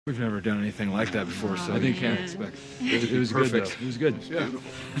We've never done anything like that before, so I you think can't yeah. expect. It was Perfect. good, though. It was good. Yeah.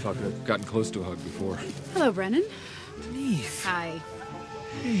 Thought I'd gotten close to a hug before. Hello, Brennan. Denise. Hi.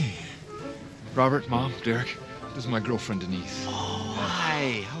 Hey. Robert, Mom, Derek. This is my girlfriend, Denise. Oh,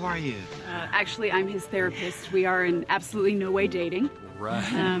 hi. How are you? Actually, I'm his therapist. We are in absolutely no way dating.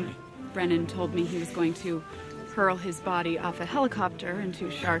 Right. Brennan told me he was going to hurl his body off a helicopter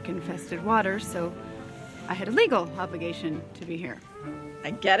into shark-infested waters, so I had a legal obligation to be here. I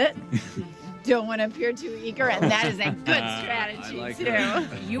get it. Don't want to appear too eager, and that is a good strategy, like too. her.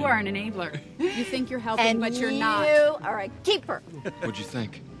 You are an enabler. You think you're helping, And but you're you not. are a keeper. What'd you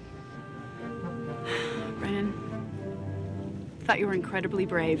think? Brennan, thought you were incredibly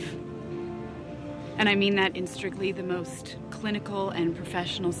brave. And I mean that in strictly the most clinical and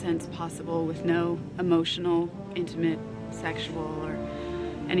professional sense possible, with no emotional, intimate, sexual, or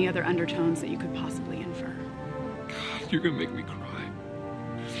any other undertones that you could possibly infer. God, you're gonna make me cry.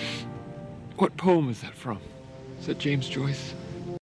 What poem is that from? Is that James Joyce?